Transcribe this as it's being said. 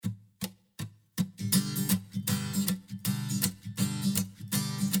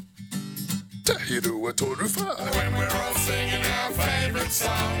Tahirua Toruwha. When we're all singing our favourite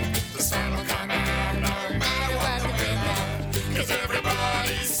song, the sun will come out no matter what the weather. 'Cause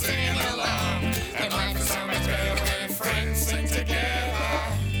everybody's singing along, and life is so much better when friends sing together.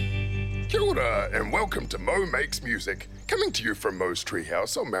 Kia ora, and welcome to Mo Makes Music, coming to you from Mo's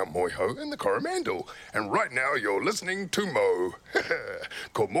Treehouse on Mount Moiho in the Coromandel. And right now you're listening to Mo.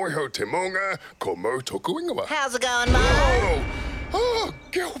 Ko Moiho te Maunga, ko Mo toku ingoa. How's it going, Mo? Oh,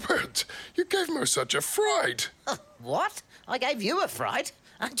 Gilbert, you gave Mo such a fright. What? I gave you a fright?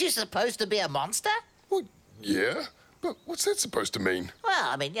 Aren't you supposed to be a monster? Well, yeah, but what's that supposed to mean? Well,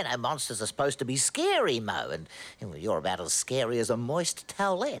 I mean, monsters are supposed to be scary, Mo, and you're about as scary as a moist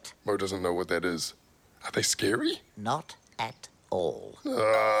towelette. Mo doesn't know what that is. Are they scary? Not at all.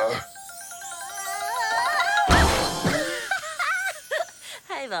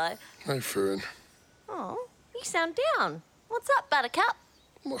 Hey, Mo. Hey, Fern. Oh, you sound down. What's up, Buttercup?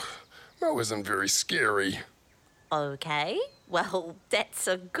 Mo isn't very scary. Okay, well, that's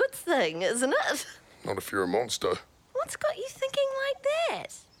a good thing, isn't it? Not if you're a monster. What's got you thinking like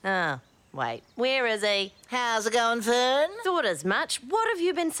that? Oh, wait, where is he? How's it going, Fern? Thought as much. What have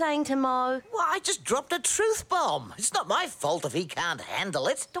you been saying to Mo? Well, I just dropped a truth bomb. It's not my fault if he can't handle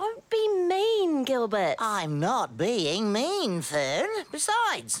it. Don't be mean, Gilbert. I'm not being mean, Fern.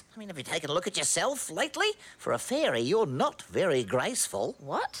 Besides, have you taken a look at yourself lately? For a fairy, you're not very graceful.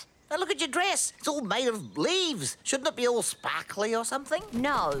 What? Now look at your dress. It's all made of leaves. Shouldn't it be all sparkly or something?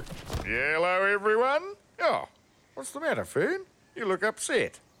 No. Hello, everyone. Oh, what's the matter, Fern? You look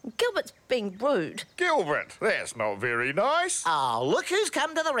upset. Gilbert's being rude. Gilbert, that's not very nice. Oh, look who's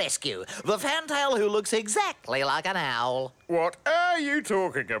come to the rescue. The fantail who looks exactly like an owl. What are you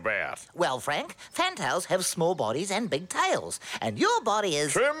talking about? Well, Frank, fantails have small bodies and big tails. And your body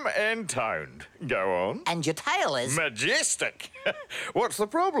is... Trim and toned. Go on. And your tail is... Majestic. What's the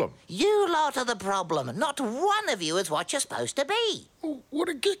problem? You lot are the problem. Not one of you is what you're supposed to be. Well, what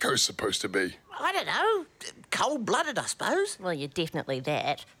are geckos supposed to be? I don't know. Cold-blooded, I suppose. Well, you're definitely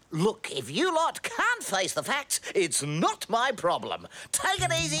that. Look, if you lot can't face the facts, it's not my problem. Take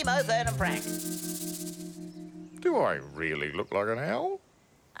it easy, Mo, Fern and Frank. Do I really look like an owl?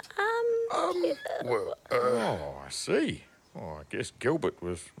 Well, Oh, I see. Oh, I guess Gilbert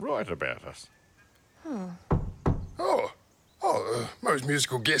was right about us. Mo's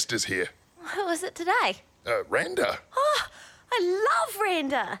musical guest is here. Who is it today? Randa. Oh, I love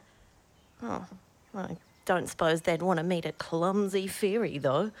Randa. Oh, I don't suppose they'd want to meet a clumsy fairy,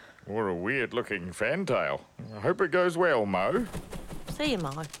 though. Or a weird-looking fantail. I hope it goes well, Mo. See you,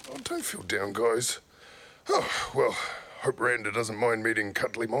 Mo. Oh, don't feel down, guys. Oh, well, hope Randa doesn't mind meeting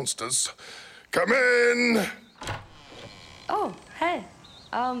cuddly monsters. Come in! Oh, hey.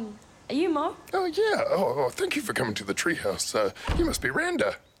 Are you Mo? Oh, yeah. Oh, thank you for coming to the treehouse. You must be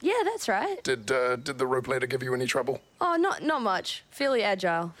Randa. Yeah, that's right. Did the rope ladder give you any trouble? Oh, not much. Fairly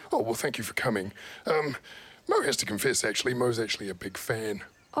agile. Oh, well, thank you for coming. Mo has to confess, actually, Mo's actually a big fan.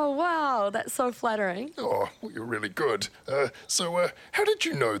 Oh, wow, that's so flattering. Oh, well, you're really good. So, how did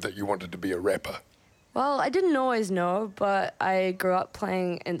you know that you wanted to be a rapper? Well, I didn't always know, but I grew up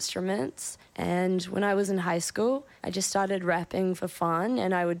playing instruments, and when I was in high school, I just started rapping for fun,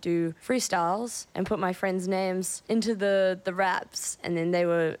 and I would do freestyles and put my friends' names into the raps, and then it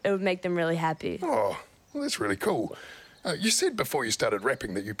would make them really happy. Oh, well, that's really cool. You said before you started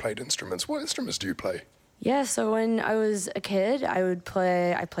rapping that you played instruments. What instruments do you play? Yeah, so when I was a kid, I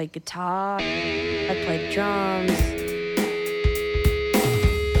played guitar, I played drums.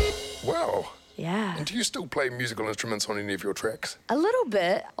 Wow. Yeah. And do you still play musical instruments on any of your tracks? A little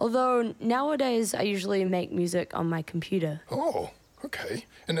bit, although nowadays I usually make music on my computer. Oh, okay.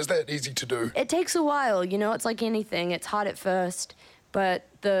 And is that easy to do? It takes a while, it's like anything. It's hard at first, but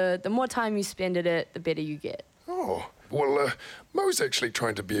the more time you spend at it, the better you get. Oh, well, Mo's actually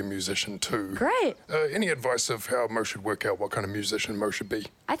trying to be a musician too. Great. Any advice of how Mo should work out what kind of musician Mo should be?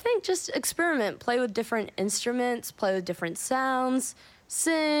 I think just experiment. Play with different instruments, play with different sounds,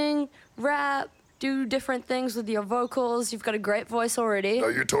 sing, rap, do different things with your vocals. You've got a great voice already.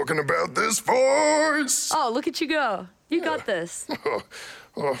 Are you talking about this voice? Oh, look at you go. You got this.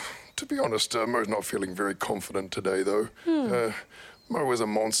 To be honest, Mo's not feeling very confident today, though. Mo is a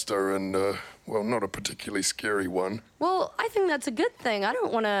monster and, not a particularly scary one. Well, I think that's a good thing. I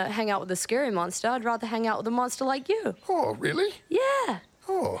don't want to hang out with a scary monster. I'd rather hang out with a monster like you. Oh, really? Yeah.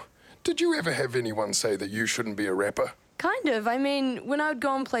 Oh, did you ever have anyone say that you shouldn't be a rapper? Kind of. I mean, when I would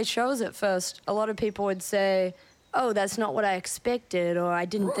go and play shows at first, a lot of people would say, oh, that's not what I expected, or I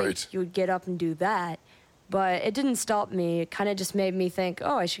didn't think you would get up and do that. But it didn't stop me. It kind of just made me think,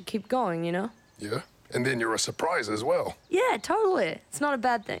 oh, I should keep going, Yeah? And then you're a surprise as well. Yeah, totally. It's not a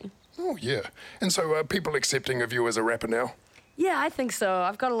bad thing. Oh, yeah. And so are people accepting of you as a rapper now? Yeah, I think so.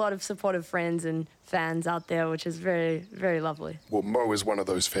 I've got a lot of supportive friends and fans out there, which is very, very lovely. Well, Mo is one of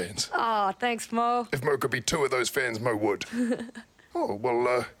those fans. Oh, thanks, Mo. If Mo could be two of those fans, Mo would. Oh,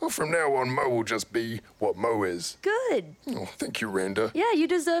 well, from now on, Mo will just be what Mo is. Good. Oh, thank you, Randa. Yeah, you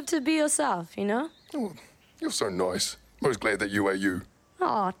deserve to be yourself, you know? Oh, you're so nice. Mo's glad that you are you.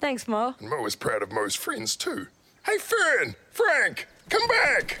 Oh, thanks, Mo. And Mo is proud of Mo's friends, too. Hey, Fern! Frank! Come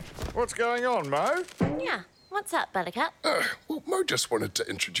back! What's going on, Mo? Yeah. What's up, Buttercup? Well, Mo just wanted to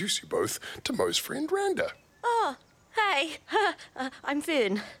introduce you both to Mo's friend, Randa. Oh, hey. I'm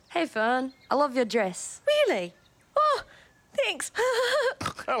Fern. Hey, Fern. I love your dress. Really? Oh, thanks.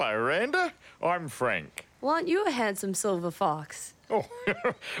 Hello, Randa. I'm Frank. Well, aren't you a handsome silver fox?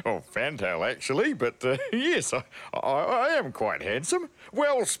 Oh, Fantail, actually, but yes, I am quite handsome.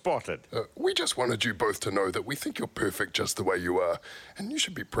 Well spotted. We just wanted you both to know that we think you're perfect just the way you are, and you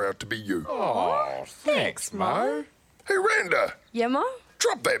should be proud to be you. Oh, thanks, Mo. Hey, Randa! Yeah, Mo?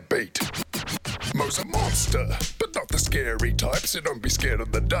 Drop that beat! Mo's a monster, but not the scary type, so don't be scared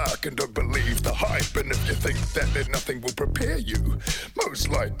of the dark and don't believe the hype. And if you think that then nothing will prepare you, most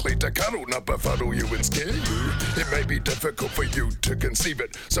likely to cuddle, not befuddle you and scare you. It may be difficult for you to conceive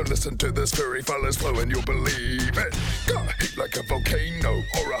it, so listen to this furry fella's flow and you'll believe it. Got heat like a volcano,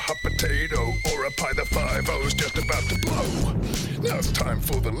 or a hot potato, or a pie the 5-0's just about to blow. Now it's time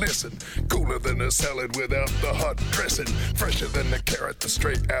for the lesson, cooler than a salad without the hot dressing, fresher than a carrot that's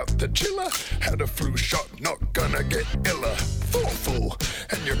straight out the chiller. Had a flu shot, not gonna get iller. Thoughtful,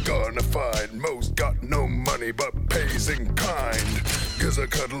 and you're gonna find Mo's got no money but pays in kind. Gives a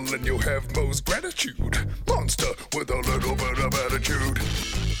cuddle and you'll have Mo's gratitude. Monster with a little bit of attitude.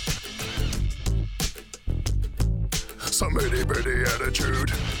 Some itty bitty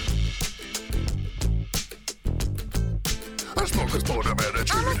attitude. A smoker's bored of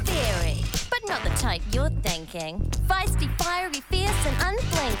attitude. I'm a fairy, but not the type you're thinking. Feisty, fiery, fierce, and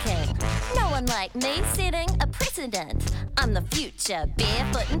unblinking. No one like me setting a precedent. I'm the future,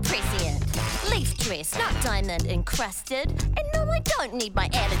 barefoot and prescient. Leaf dress, not diamond encrusted. And no, I don't need my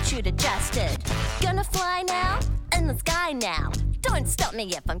attitude adjusted. Gonna fly now, in the sky now. Don't stop me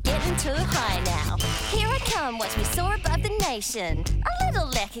if I'm getting too high now. Here I come, watch me soar above the nation. A little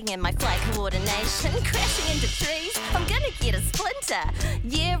lacking in my flight coordination. Crashing into trees, I'm gonna get a splinter.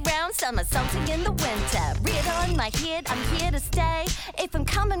 Year round, summer, something in the winter. Red on my head, I'm here to stay. If I'm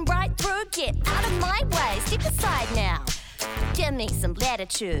coming right through, get out of my way. Step aside now. Give me some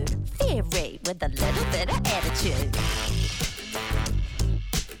latitude. Fairy with a little bit of attitude.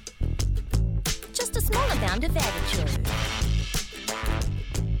 Just a small amount of attitude.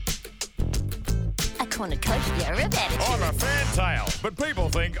 A cornucopia of attitude. I'm a fantail, but people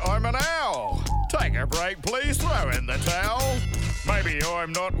think I'm an owl. Take a break, please, throw in the towel. Maybe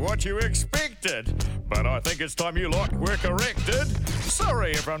I'm not what you expected, but I think it's time you lot were corrected.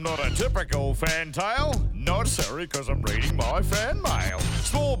 Sorry if I'm not a typical fantail. Not sorry because I'm reading my fan mail.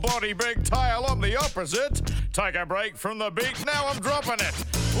 Small body, big tail, I'm the opposite. Take a break from the beat, now I'm dropping it.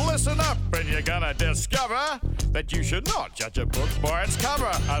 Listen up and you're gonna discover that you should not judge a book by its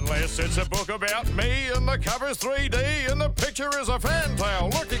cover, unless it's a book about me and the cover's 3D and the picture is a fantail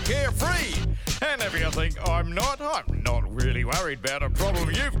looking carefree. And if you think I'm not really worried about a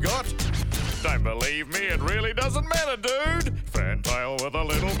problem you've got. Don't believe me, it really doesn't matter, dude. Fantail with a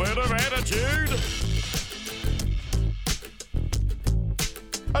little bit of attitude.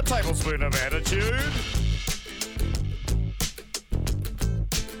 A tablespoon of attitude.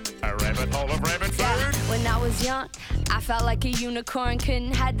 A rabbit hole of rabbit food. When I was young, I felt like a unicorn.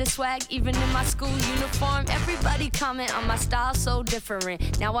 Couldn't hide the swag even in my school uniform. Everybody comment on my style so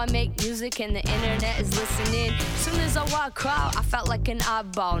different. Now I make music and the internet is listening. Soon as I walk out, I felt like an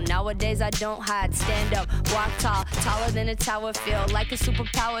oddball. Nowadays I don't hide, stand up, walk tall. Taller than a tower, feel like a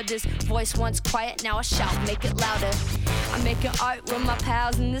superpower. This voice once quiet, now I shout, make it louder. I'm making art with my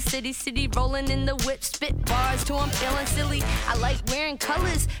pals in the city, rolling in the whip, spit bars till I'm feeling silly. I like wearing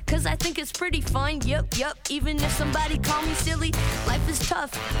colors, cause I think it's pretty fun. Yup, even if somebody call me silly. Life is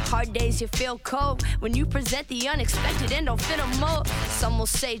tough, hard days you feel cold. When you present the unexpected and don't fit a mold. Some will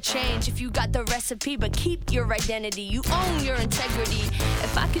say change if you got the recipe, but keep your identity, you own your integrity.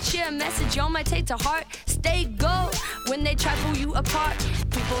 If I could share a message y'all might take to heart, stay gold when they try to pull you apart.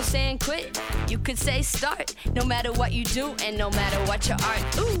 People saying quit, you could say start. No matter what you do and no matter what your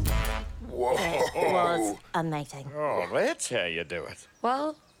art. Ooh. Whoa. It was amazing. Oh, that's how you do it.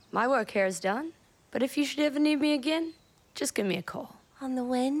 Well, my work here is done. But if you should ever need me again, just give me a call. On the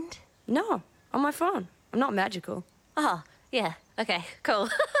wind? No, on my phone. I'm not magical. Oh, yeah. Okay, cool.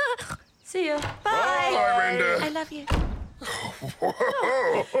 See ya. Bye. Bye, Randa. I love you.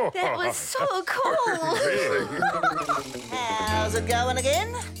 Whoa! That was so cool. How's it going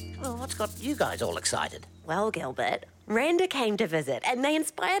again? Well, what's got you guys all excited? Well, Gilbert, Randa came to visit and they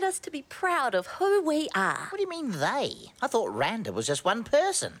inspired us to be proud of who we are. What do you mean they? I thought Randa was just one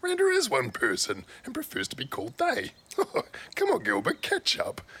person. Randa is one person and prefers to be called they. Come on, Gilbert, catch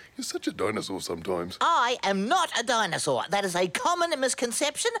up. You're such a dinosaur sometimes. I am not a dinosaur. That is a common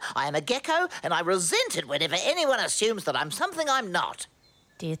misconception. I am a gecko, and I resent it whenever anyone assumes that I'm something I'm not.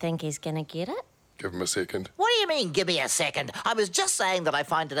 Do you think he's gonna get it? Give him a second. What do you mean, give me a second? I was just saying that I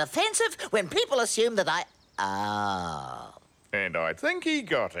find it offensive when people assume that I... Oh. And I think he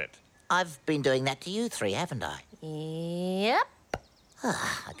got it. I've been doing that to you three, haven't I? Yep.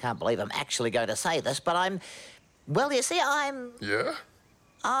 I can't believe I'm actually going to say this, but I'm... Well, you see, I'm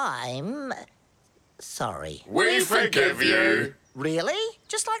sorry. We forgive you. Really?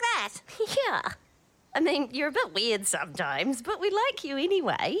 Just like that? Yeah. I mean, you're a bit weird sometimes, but we like you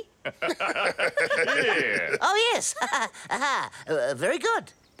anyway. Yeah. Oh, yes. Very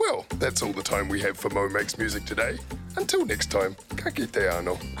good. Well, that's all the time we have for Mo Makes Music today. Until next time, ka kite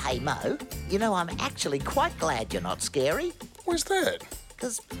ano. Hey, Mo, you know, I'm actually quite glad you're not scary, Where's that?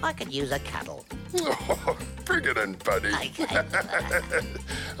 because I could use a cuddle. Oh, bring it in, buddy. Okay.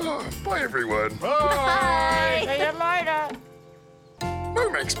 Oh, bye, everyone. Bye. See you later. Mo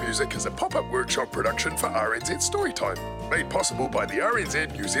Makes Music is a pop-up workshop production for RNZ Storytime, made possible by the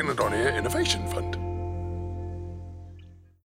RNZ New Zealand On Air Innovation Fund.